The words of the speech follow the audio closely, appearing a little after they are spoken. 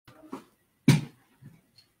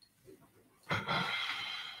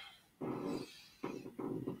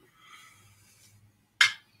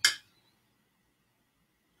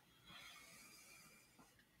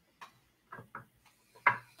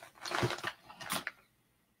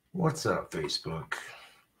What's up, Facebook?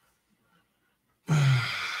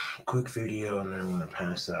 Quick video and then I'm going to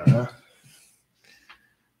pass out, huh?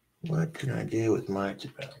 What can I do with my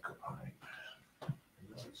tobacco pipe?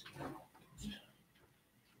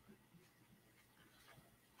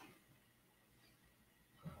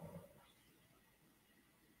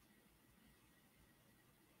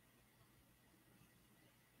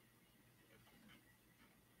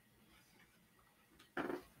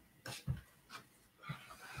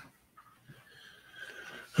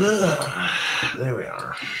 There we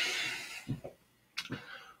are.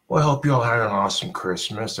 Well, I hope you all had an awesome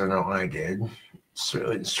Christmas. I know I did.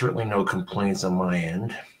 Certainly no complaints on my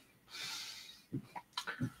end.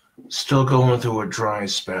 Still going through a dry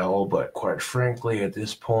spell, but quite frankly, at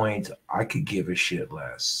this point, I could give a shit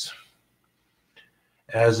less.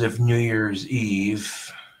 As of New Year's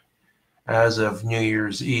Eve,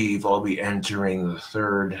 I'll be entering the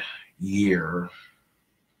third year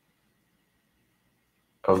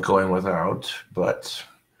of going without, but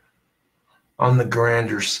on the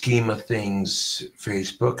grander scheme of things,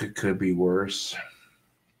 Facebook, it could be worse.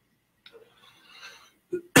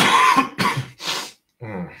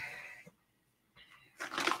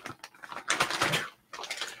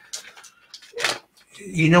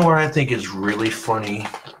 You know what I think is really funny?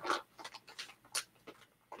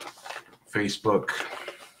 Facebook.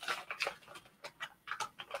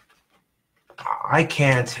 I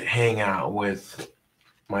can't hang out with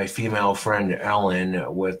my female friend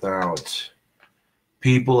Ellen without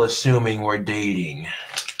people assuming we're dating.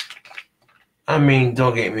 I mean,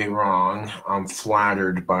 don't get me wrong, I'm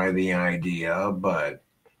flattered by the idea, but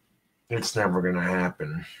it's never going to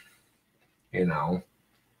happen, you know.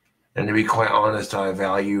 And to be quite honest, I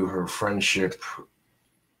value her friendship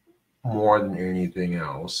more than anything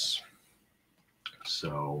else.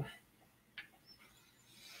 So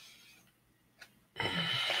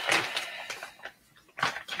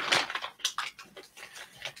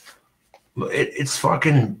it's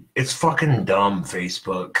fucking dumb,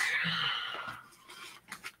 Facebook.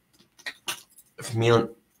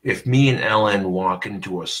 If me and Ellen walk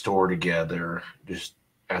into a store together, just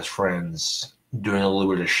as friends, doing a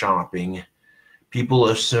little bit of shopping, people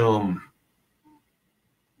assume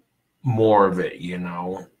more of it, you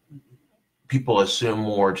know. People assume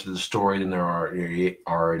more to the story than there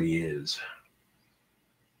already is.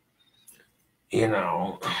 You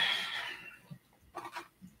know.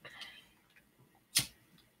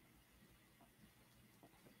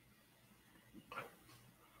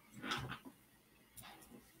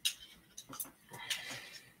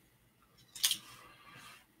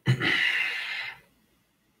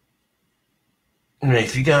 And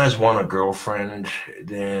if you guys want a girlfriend,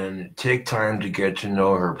 then take time to get to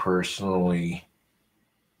know her personally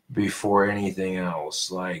before anything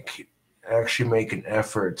else. Like, actually make an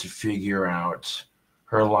effort to figure out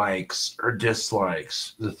her likes or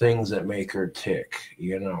dislikes, the things that make her tick,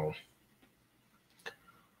 you know.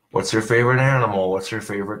 What's her favorite animal? What's her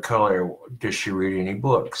favorite color? Does she read any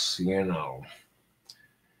books? You know.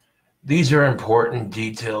 These are important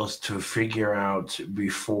details to figure out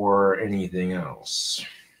before anything else.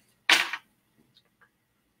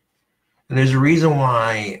 And there's a reason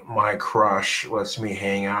why my crush lets me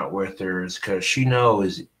hang out with her is because she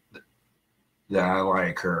knows that I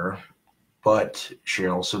like her, but she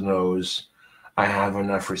also knows I have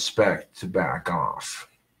enough respect to back off.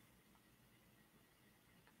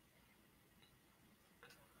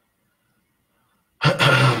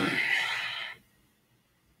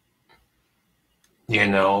 You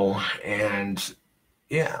know, and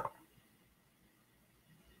yeah.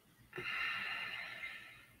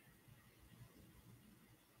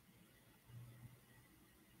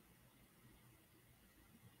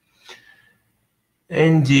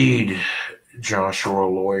 Indeed, Joshua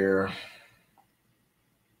Lawyer.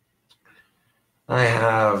 I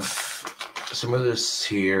have some of this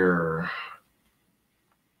here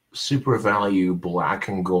super value black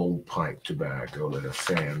and gold pipe tobacco that a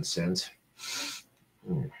fan sent.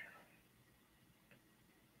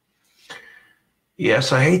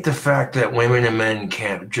 Yes, I hate the fact that women and men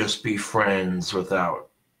can't just be friends without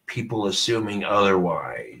people assuming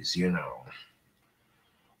otherwise, you know.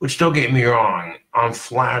 Which, don't get me wrong, I'm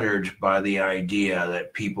flattered by the idea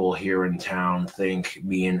that people here in town think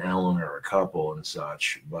me and Ellen are a couple and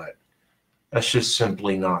such, but that's just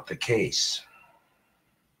simply not the case.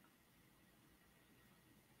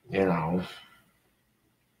 You know.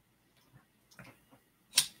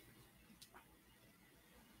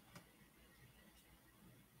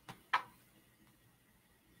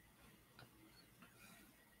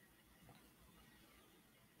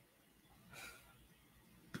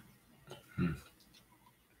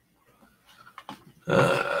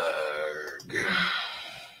 I'll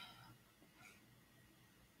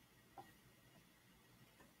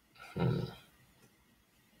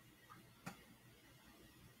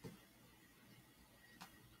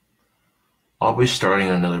be starting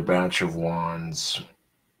another batch of wands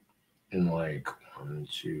in like 1,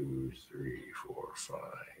 2, 3, 4,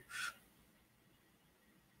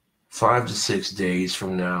 5 to 6 days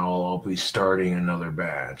from now. I'll be starting another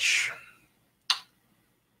batch.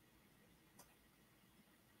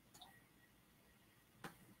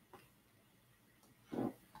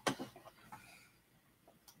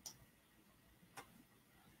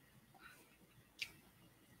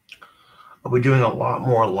 I'll be doing a lot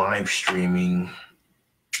more live streaming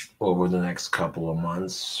over the next couple of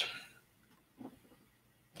months.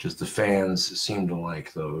 Just the fans seem to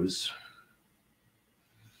like those.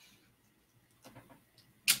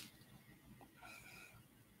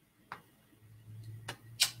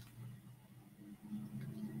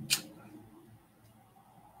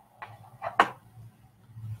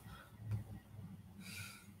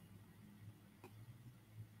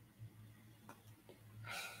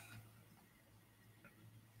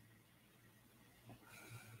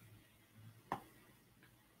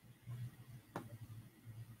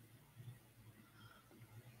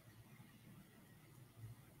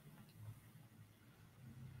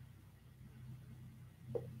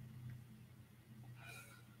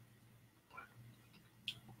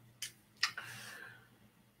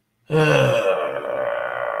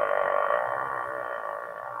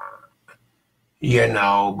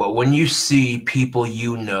 But when you see people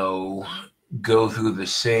go through the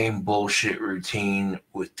same bullshit routine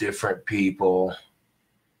with different people,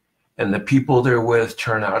 and the people they're with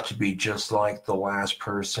turn out to be just like the last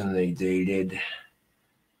person they dated,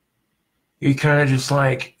 you're kind of just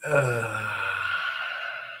like,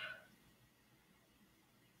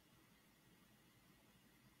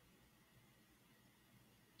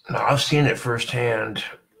 No, I've seen it firsthand,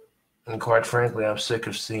 and quite frankly, I'm sick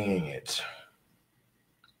of seeing it.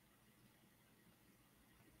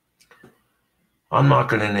 I'm not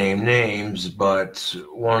going to name names, but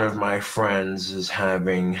one of my friends is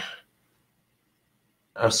having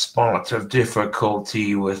a spot of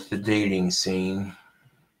difficulty with the dating scene.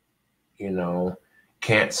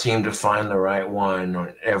 Can't seem to find the right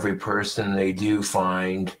one. Every person they do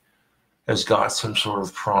find has got some sort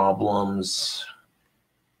of problems.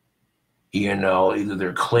 Either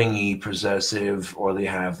they're clingy, possessive, or they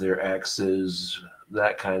have their exes,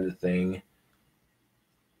 that kind of thing.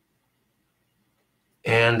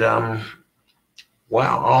 And,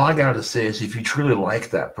 well, all I got to say is if you truly like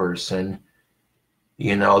that person,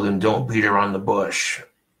 then don't beat around the bush.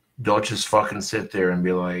 Don't just fucking sit there and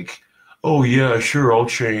be like, oh, yeah, sure, I'll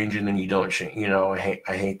change, and then you don't change. I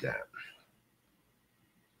hate that.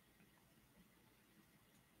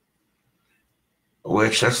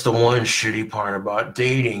 Which, that's the one shitty part about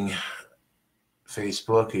dating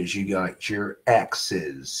Facebook is you got your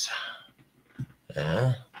exes.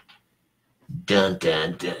 Dun,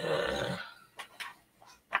 dun, dun.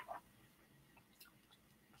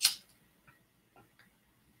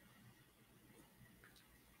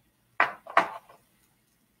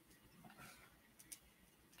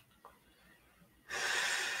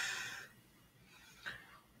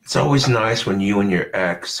 It's always nice when you and your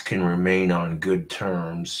ex can remain on good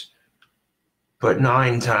terms, but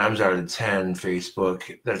 9 times out of 10,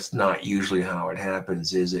 Facebook, that's not usually how it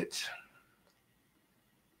happens, is it?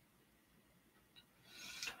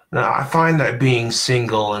 Now, I find that being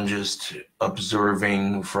single and just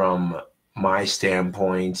observing from my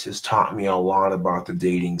standpoint has taught me a lot about the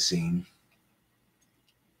dating scene.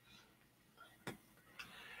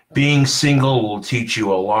 Being single will teach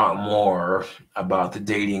you a lot more about the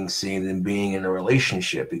dating scene than being in a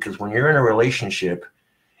relationship, because when you're in a relationship,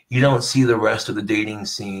 you don't see the rest of the dating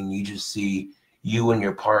scene. You just see you and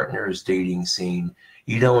your partner's dating scene.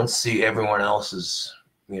 You don't see everyone else's,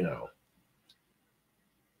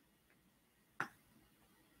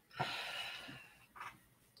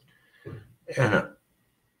 And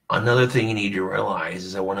another thing you need to realize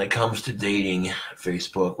is that when it comes to dating,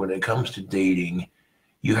 Facebook, when it comes to dating,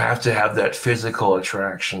 you have to have that physical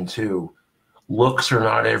attraction too. Looks are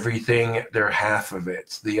not everything, they're half of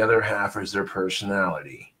it. The other half is their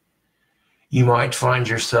personality. You might find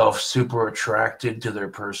yourself super attracted to their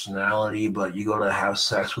personality, but you go to have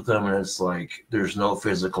sex with them and it's like there's no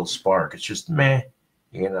physical spark. It's just meh,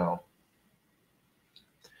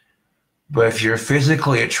 But if you're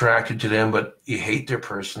physically attracted to them, but you hate their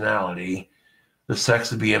personality, the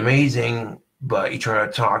sex would be amazing, but you try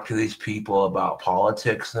to talk to these people about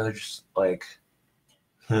politics and they're just like,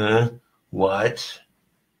 huh? What?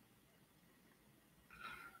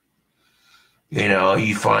 You know,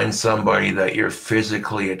 you find somebody that you're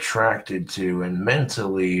physically attracted to and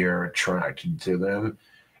mentally you're attracted to them.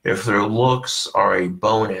 If their looks are a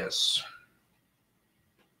bonus.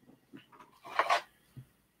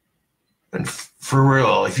 And for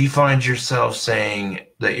real, if you find yourself saying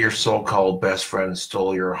that your so-called best friend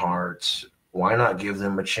stole your heart, why not give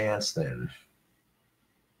them a chance then?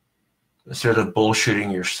 Instead of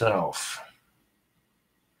bullshitting yourself.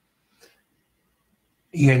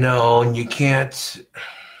 You know, and you can't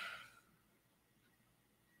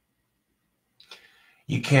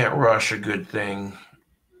rush a good thing.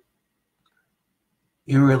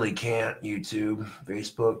 You really can't, YouTube,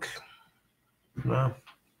 Facebook. No.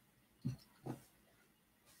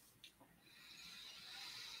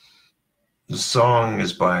 The song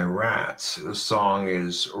is by Rats. The song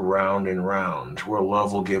is Round and Round. Where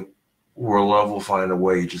love will find a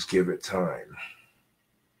way, just give it time.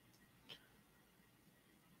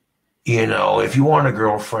 You know, if you want a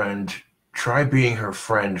girlfriend, try being her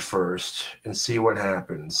friend first and see what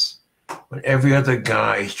happens. When every other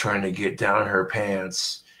guy is trying to get down her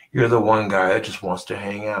pants, you're the one guy that just wants to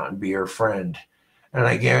hang out and be her friend. And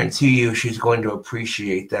I guarantee you she's going to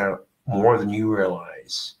appreciate that more than you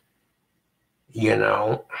realize. You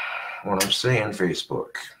know what I'm saying,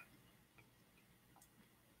 Facebook.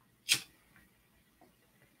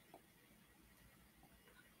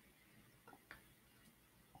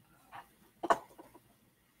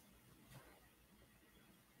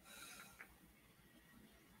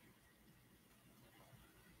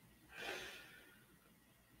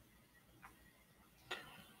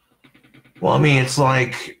 Well, I mean, it's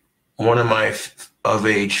like one of my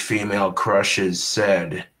of-age female crushes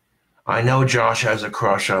said, I know Josh has a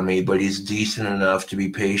crush on me, but he's decent enough to be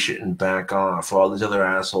patient and back off. All these other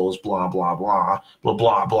assholes, blah, blah, blah, blah,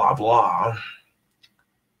 blah, blah, blah.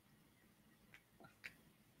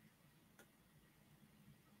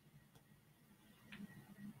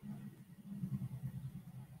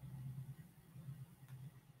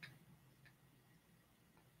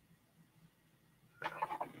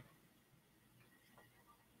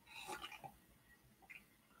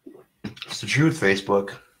 It's the truth,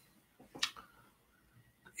 Facebook.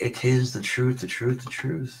 It is the truth, the truth, the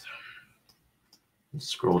truth. Let's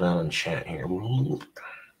scroll down and chat here.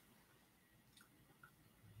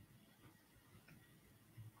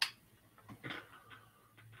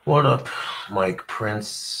 What up, Mike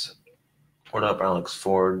Prince? What up, Alex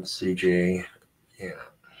Ford, CJ? Yeah.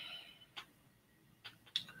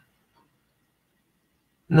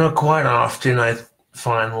 No, quite often I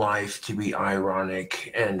find life to be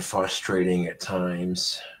ironic and frustrating at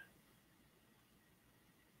times.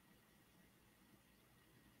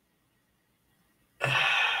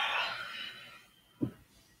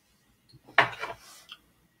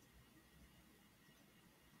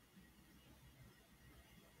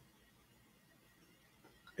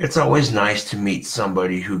 It's always nice to meet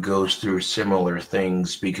somebody who goes through similar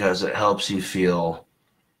things because it helps you feel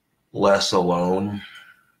less alone.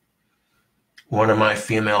 One of my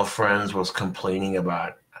female friends was complaining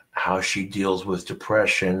about how she deals with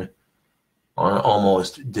depression on an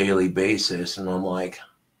almost daily basis, and I'm like,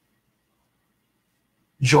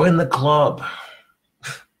 join the club,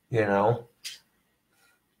 you know?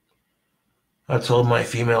 I told my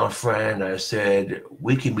female friend, I said,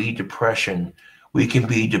 we can be depression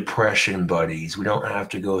buddies. We don't have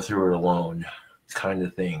to go through it alone, kind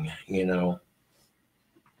of thing, you know?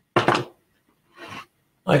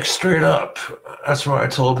 Like, straight up. That's what I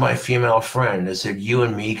told my female friend. I said, you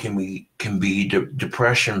and me can be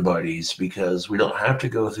depression buddies because we don't have to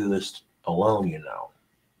go through this alone, you know?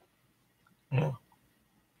 Yeah.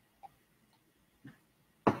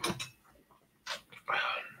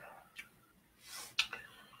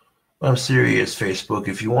 I'm serious, Facebook.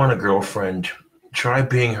 If you want a girlfriend, try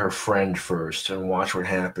being her friend first and watch what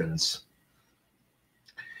happens.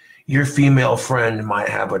 Your female friend might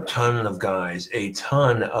have a ton of guys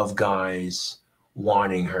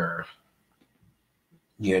wanting her,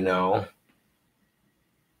 you know?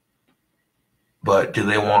 But do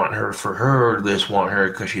they want her for her, or do they just want her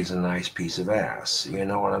because she's a nice piece of ass? You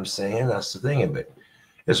know what I'm saying? That's the thing of it.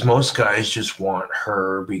 Is most guys just want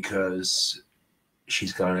her because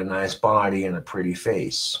she's got a nice body and a pretty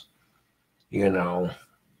face, you know?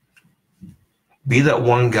 Be that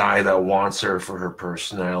one guy that wants her for her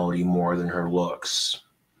personality more than her looks.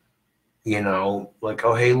 You know, like,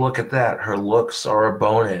 oh, hey, look at that. Her looks are a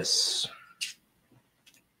bonus.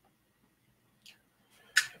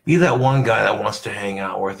 Be that one guy that wants to hang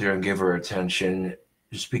out with her and give her attention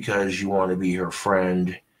just because you want to be her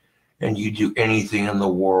friend and you do anything in the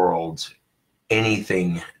world,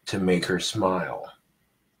 anything to make her smile.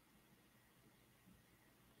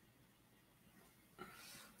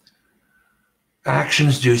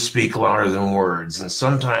 Actions do speak louder than words, and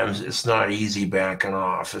sometimes it's not easy backing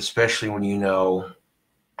off, especially when you know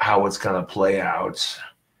how it's going to play out.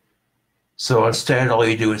 So instead, all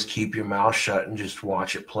you do is keep your mouth shut and just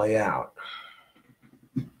watch it play out.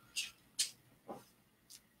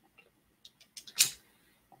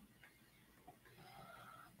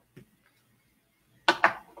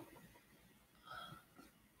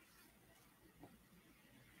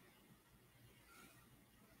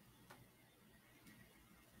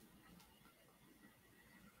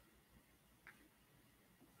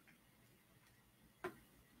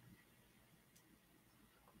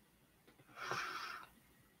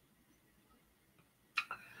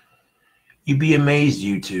 You'd be amazed,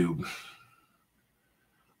 YouTube,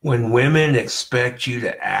 when women expect you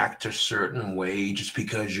to act a certain way just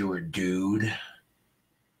because you're a dude,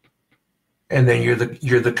 and then you're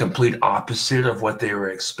the complete opposite of what they were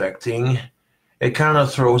expecting. It kind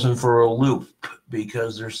of throws them for a loop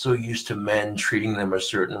because they're so used to men treating them a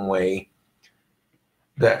certain way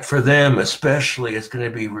that for them especially it's going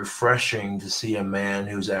to be refreshing to see a man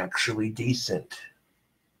who's actually decent.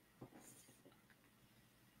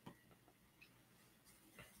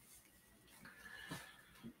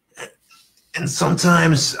 And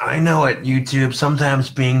sometimes, I know at YouTube, sometimes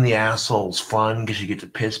being the asshole's fun because you get to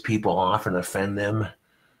piss people off and offend them.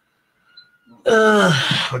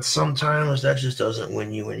 But sometimes that just doesn't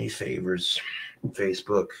win you any favors.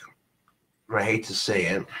 Facebook, I hate to say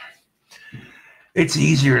it, it's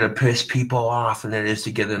easier to piss people off than it is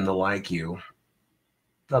to get them to like you.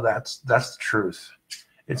 No, that's the truth.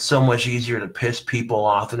 It's so much easier to piss people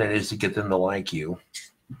off than it is to get them to like you.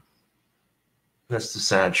 That's the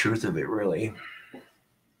sad truth of it, really.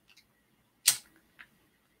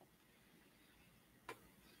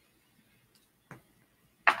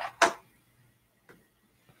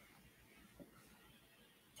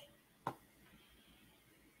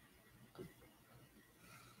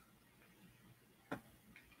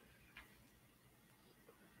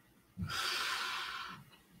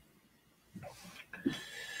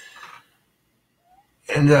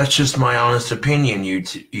 And that's just my honest opinion.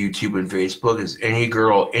 YouTube and Facebook is any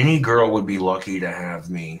girl would be lucky to have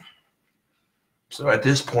me. So at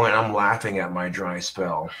this point, I'm laughing at my dry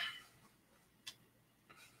spell.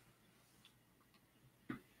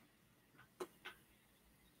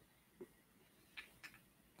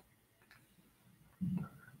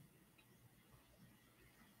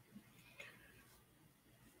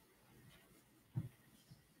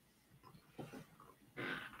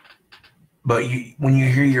 But when you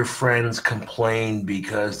hear your friends complain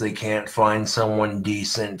because they can't find someone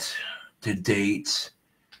decent to date,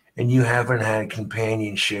 and you haven't had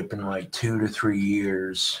companionship in like 2 to 3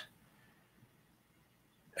 years,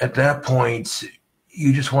 at that point,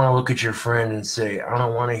 you just want to look at your friend and say, I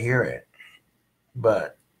don't want to hear it.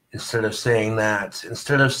 But instead of saying that,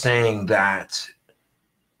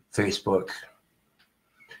 Facebook,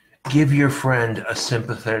 give your friend a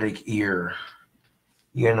sympathetic ear,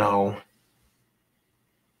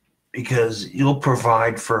 because you'll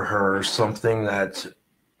provide for her something that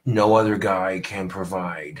no other guy can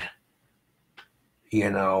provide.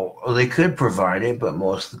 They could provide it, but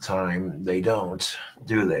most of the time they don't,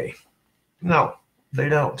 do they? No, they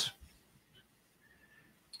don't.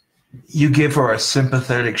 You give her a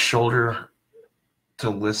sympathetic shoulder to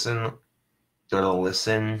listen,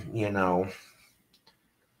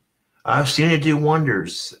 I've seen it do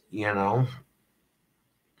wonders,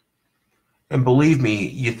 And believe me,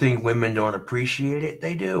 you think women don't appreciate it?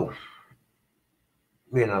 They do.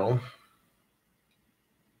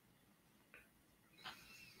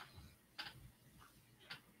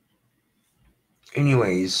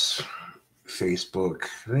 Anyways, Facebook,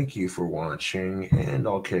 thank you for watching, and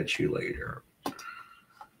I'll catch you later.